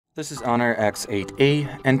This is HONOR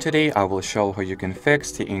X8A, and today I will show how you can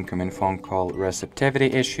fix the incoming phone call receptivity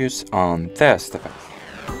issues on this device.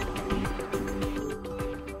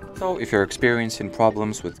 So if you're experiencing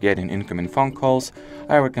problems with getting incoming phone calls,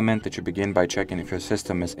 I recommend that you begin by checking if your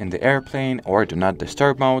system is in the airplane or do not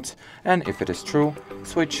disturb modes, and if it is true,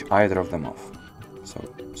 switch either of them off.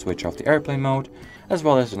 So switch off the airplane mode as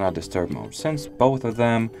well as do not disturb mode, since both of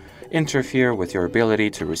them interfere with your ability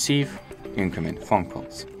to receive incoming phone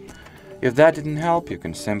calls. If that didn't help, you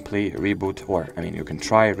can simply reboot, you can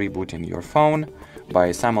try rebooting your phone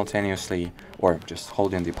by simultaneously or just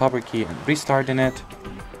holding the power key and restarting it.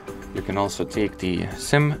 You can also take the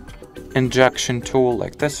SIM injection tool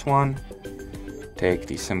like this one, take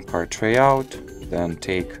the SIM card tray out, then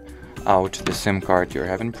take out the SIM card you're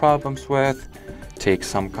having problems with, take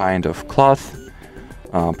some kind of cloth,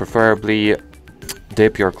 preferably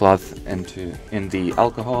dip your cloth in the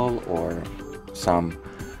alcohol or some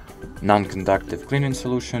non-conductive cleaning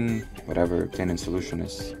solution, whatever cleaning solution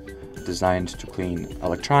is designed to clean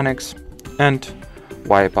electronics, and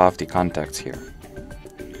wipe off the contacts here.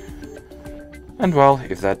 And well,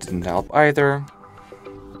 if that didn't help either,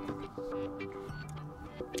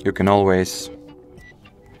 you can always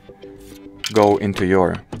go into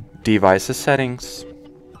your device's settings,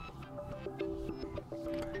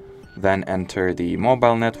 then enter the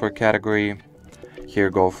mobile network category. Here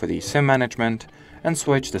go for the SIM management and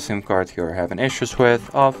switch the SIM card you're having issues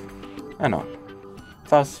with off and on,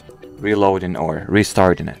 thus reloading or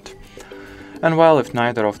restarting it. And well, if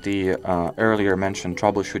neither of the earlier mentioned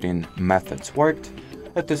troubleshooting methods worked,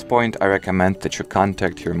 at this point I recommend that you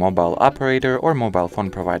contact your mobile operator or mobile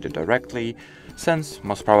phone provider directly, since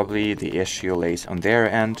most probably the issue lays on their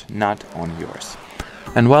end, not on yours.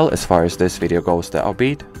 And well, as far as this video goes, that'll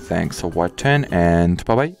be it. Thanks for watching and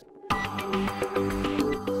bye bye.